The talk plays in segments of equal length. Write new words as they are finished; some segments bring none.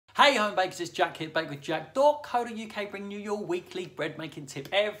Hey home bakers, it's Jack here, bakewythjack.co.uk, bringing you your weekly bread making tip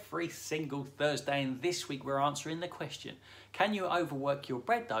every single Thursday. And this week we're answering the question, can you overwork your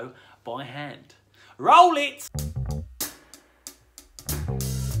bread dough by hand? Roll it!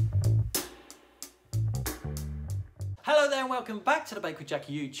 Hello there and welcome back to the Bake with Jack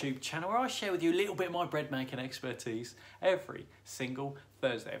YouTube channel, where I share with you a little bit of my bread making expertise every single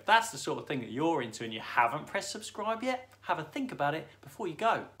Thursday. If that's the sort of thing that you're into and you haven't pressed subscribe yet, have a think about it before you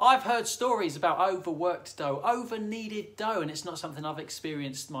go. I've heard stories about overworked dough, over kneaded dough, and it's not something I've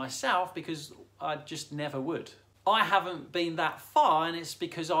experienced myself because I just never would. I haven't been that far, and it's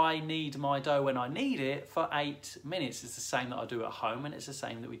because I knead my dough when I need it for 8 minutes. It's the same that I do at home, and it's the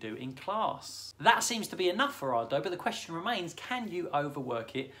same that we do in class. That seems to be enough for our dough, but the question remains, can you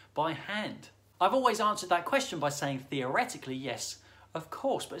overwork it by hand? I've always answered that question by saying theoretically, yes, of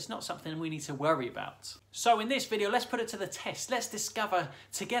course, but it's not something we need to worry about. So in this video, let's put it to the test. Let's discover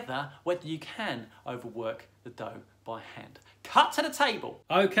together whether you can overwork the dough by hand. Cut to the table.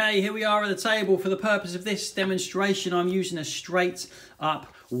 Okay, here we are at the table. For the purpose of this demonstration, I'm using a straight up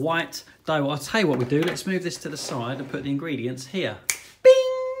white dough. I'll tell you what we do. Let's move this to the side and put the ingredients here. Bing!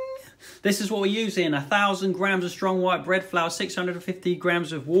 This is what we're using. 1,000 grams of strong white bread flour, 650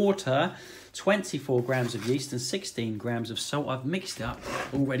 grams of water, 24 grams of yeast and 16 grams of salt. I've mixed it up,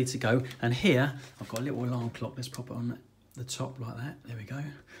 all ready to go. And here, I've got a little alarm clock. Let's pop it on the top like that. There we go.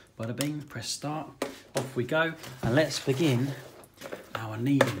 Bada bing, press start. Off we go. And let's begin our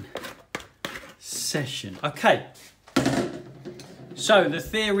kneading session. Okay. So the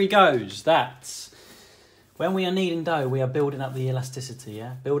theory goes that when we are kneading dough, we are building up the elasticity,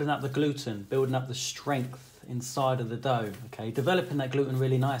 yeah? Building up the gluten, building up the strength inside of the dough, okay? Developing that gluten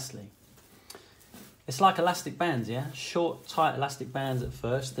really nicely. It's like elastic bands, yeah? Short, tight elastic bands at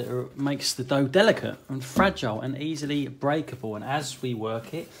first that makes the dough delicate and fragile and easily breakable. And as we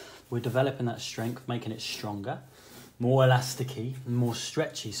work it, we're developing that strength, making it stronger, more elasticy and more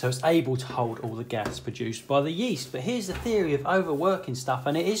stretchy, so it's able to hold all the gas produced by the yeast. But here's the theory of overworking stuff,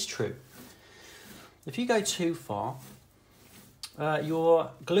 and it is true. If you go too far,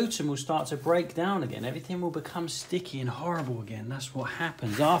 your gluten will start to break down again. Everything will become sticky and horrible again. That's what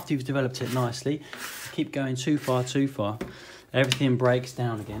happens. After you've developed it nicely, keep going too far, everything breaks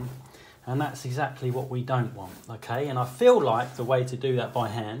down again. And that's exactly what we don't want, okay? And I feel like the way to do that by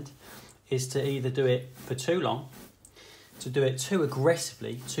hand is to either do it for too long, to do it too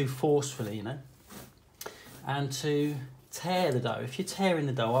aggressively, too forcefully, you know, and to tear the dough. If you're tearing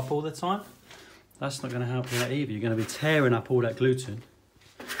the dough up all the time, that's not going to help you out either. You're going to be tearing up all that gluten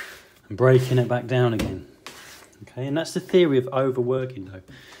and breaking it back down again. Okay, and that's the theory of overworking dough.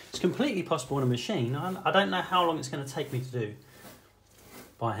 It's completely possible on a machine. I don't know how long it's going to take me to do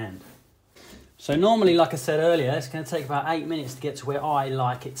by hand. So normally, like I said earlier, it's going to take about 8 minutes to get to where I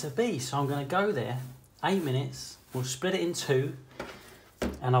like it to be. So I'm going to go there, 8 minutes, we'll split it in two,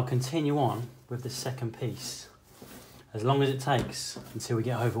 and I'll continue on with the second piece. As long as it takes until we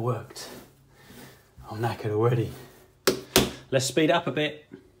get overworked. I'm knackered already. Let's speed up a bit.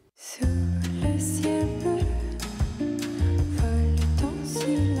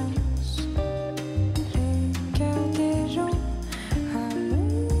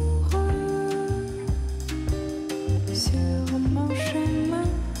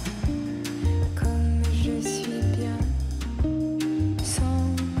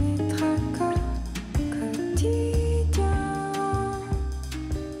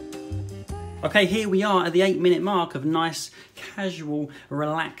 Okay, here we are at the 8 minute mark of nice, casual,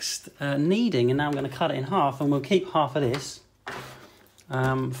 relaxed kneading. And now I'm going to cut it in half, and we'll keep half of this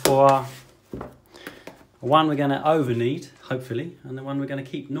for one we're going to over knead, hopefully, and the one we're going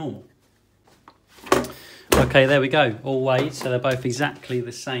to keep normal. Okay, there we go, all weighed, so they're both exactly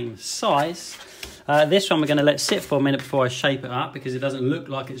the same size. This one we're going to let sit for a minute before I shape it up, because it doesn't look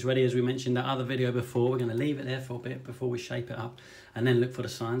like it's ready, as we mentioned in that other video before. We're going to leave it there for a bit before we shape it up, and then look for the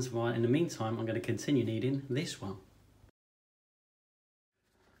signs. While in the meantime, I'm going to continue kneading this one.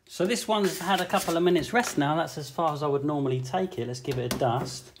 So this one's had a couple of minutes rest now. That's as far as I would normally take it. Let's give it a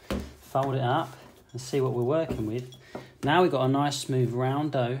dust, fold it up, and see what we're working with. Now we've got a nice smooth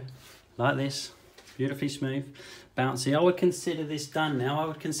round dough, like this, beautifully smooth. Bouncy. I would consider this done now. I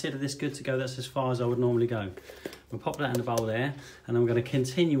would consider this good to go. That's as far as I would normally go. We'll pop that in the bowl there, and I'm going to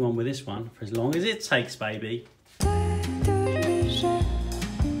continue on with this one for as long as it takes, baby.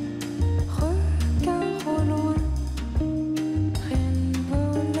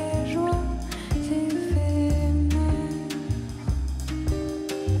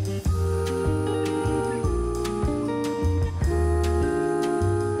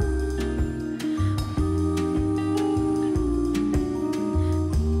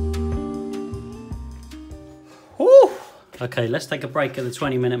 Okay, let's take a break at the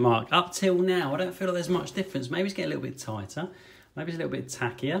 20-minute mark. Up till now, I don't feel like there's much difference. Maybe it's getting a little bit tighter. Maybe it's a little bit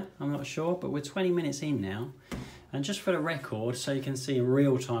tackier. I'm not sure, but we're 20 minutes in now. And just for the record, so you can see in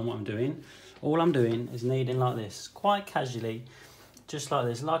real time what I'm doing, all I'm doing is kneading like this, quite casually, just like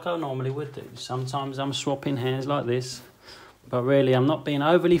this, like I normally would do. Sometimes I'm swapping hands like this, but really I'm not being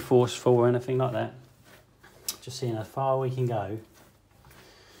overly forceful or anything like that. Just seeing how far we can go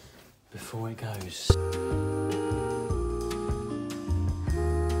before it goes.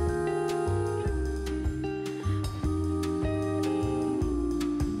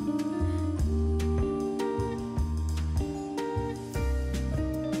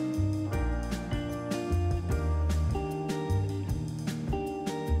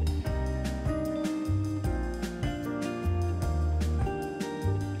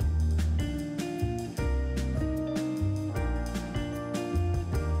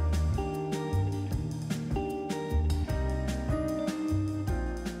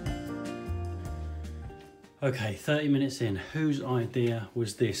 Okay, 30 minutes in. Whose idea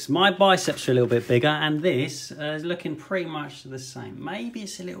was this? My biceps are a little bit bigger, and this is looking pretty much the same. Maybe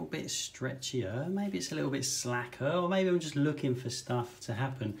it's a little bit stretchier, maybe it's a little bit slacker, or maybe I'm just looking for stuff to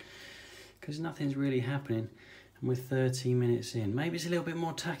happen because nothing's really happening. And we're 30 minutes in. Maybe it's a little bit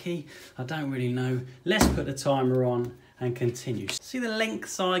more tacky. I don't really know. Let's put the timer on and continue. See the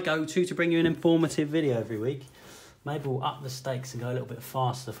lengths I go to bring you an informative video every week. Maybe we'll up the stakes and go a little bit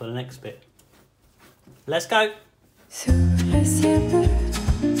faster for the next bit. Let's go. Sous le ciel bleu,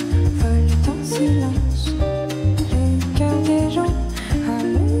 vole en silence le cœur des gens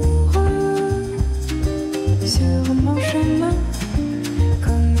amoureux. Sur mon chemin,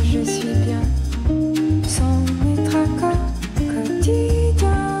 comme je suis bien, sans mes tracas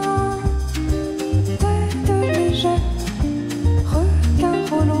quotidiens. Tête légère,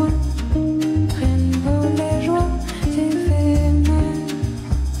 regard au loin, rien ne vaut les joies éphémères.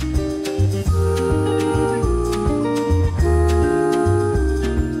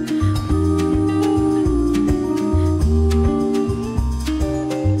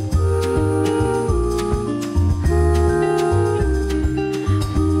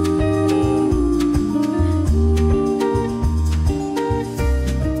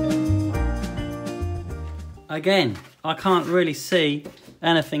 Again, I can't really see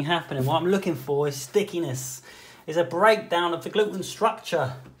anything happening. What I'm looking for is stickiness, is a breakdown of the gluten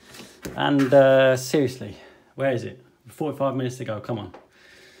structure. And seriously, where is it? 45 minutes to go, come on.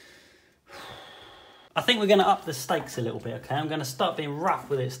 I think we're gonna up the stakes a little bit, okay? I'm gonna start being rough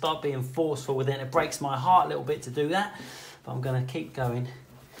with it, start being forceful with it. It breaks my heart a little bit to do that, but I'm gonna keep going.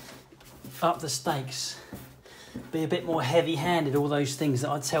 Up the stakes, be a bit more heavy-handed, all those things that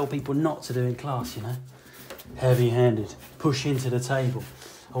I tell people not to do in class, you know? Heavy-handed, push into the table,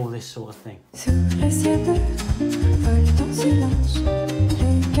 all this sort of thing. Sous le ciel bleu, vole en silence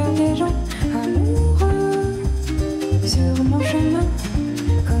le cœur des gens amoureux. Sur mon chemin,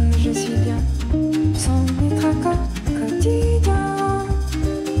 comme je suis bien, sans mes tracas quotidiens.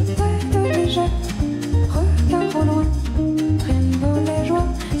 Tête légère, regard au loin, rien ne vaut les joies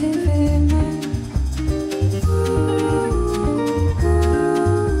éphémères.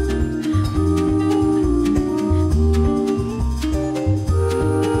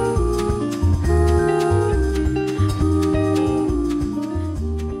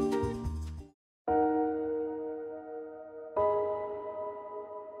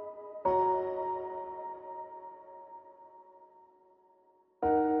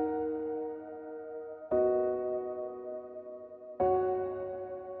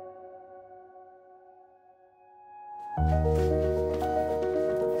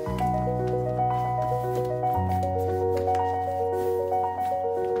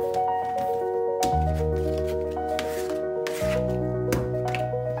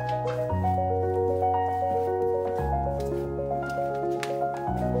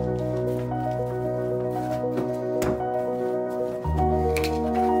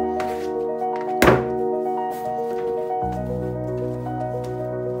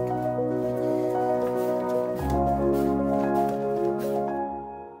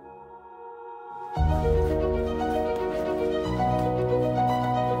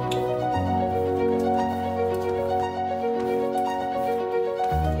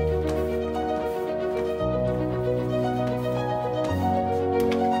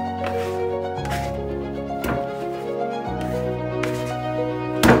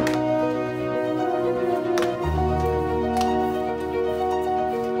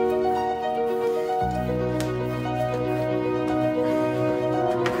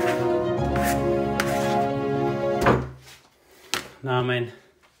 No, man,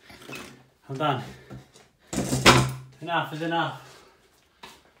 I'm done. Enough is enough.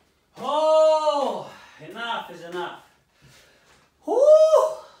 Oh, enough is enough. Woo!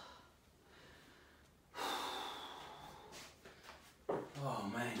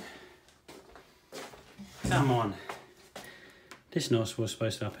 Oh man. Come on. This not what's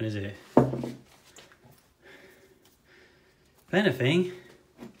supposed to happen, is it? If anything,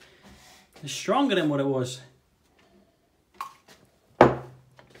 it's stronger than what it was.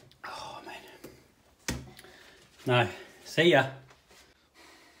 Oh man. No. See ya.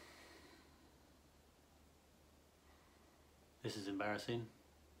 This is embarrassing.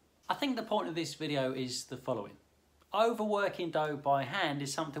 I think the point of this video is the following. Overworking dough by hand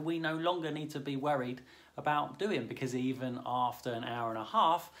is something we no longer need to be worried about doing, because even after an hour and a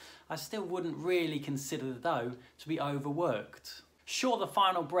half, I still wouldn't really consider the dough to be overworked. Sure, the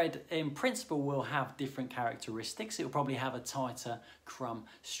final bread in principle will have different characteristics. It will probably have a tighter crumb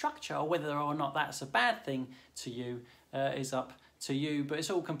structure, or whether or not that's a bad thing to you is up to you, but it's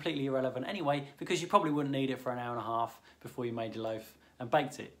all completely irrelevant anyway, because you probably wouldn't need it for an hour and a half before you made your loaf and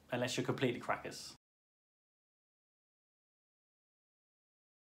baked it, unless you're completely crackers.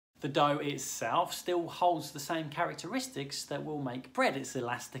 The dough itself still holds the same characteristics that will make bread. It's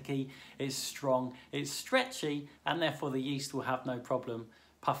elasticy, it's strong, it's stretchy, and therefore the yeast will have no problem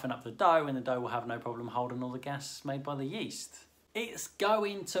puffing up the dough, and the dough will have no problem holding all the gas made by the yeast. It's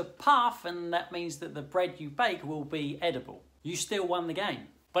going to puff, and that means that the bread you bake will be edible. You still won the game.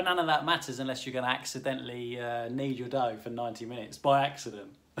 But none of that matters unless you're going to accidentally knead your dough for 90 minutes by accident.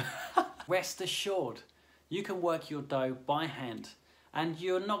 Rest assured, you can work your dough by hand, and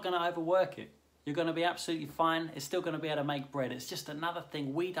you're not going to overwork it. You're going to be absolutely fine. It's still going to be able to make bread. It's just another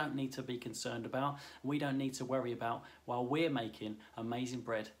thing we don't need to be concerned about. We don't need to worry about while we're making amazing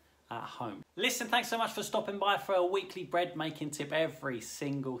bread at home. Listen, thanks so much for stopping by for a weekly bread making tip every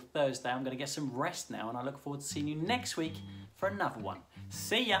single Thursday. I'm going to get some rest now, and I look forward to seeing you next week for another one.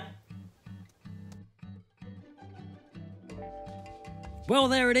 See ya! Well,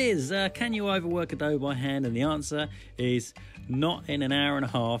 there it is. Can you overwork a dough by hand? And the answer is not in an hour and a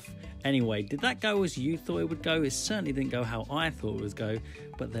half. Anyway, did that go as you thought it would go? It certainly didn't go how I thought it would go,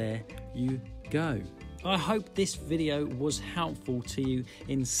 but there you go. I hope this video was helpful to you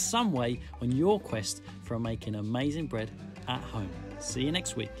in some way on your quest for making amazing bread at home. See you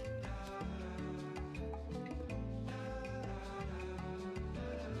next week.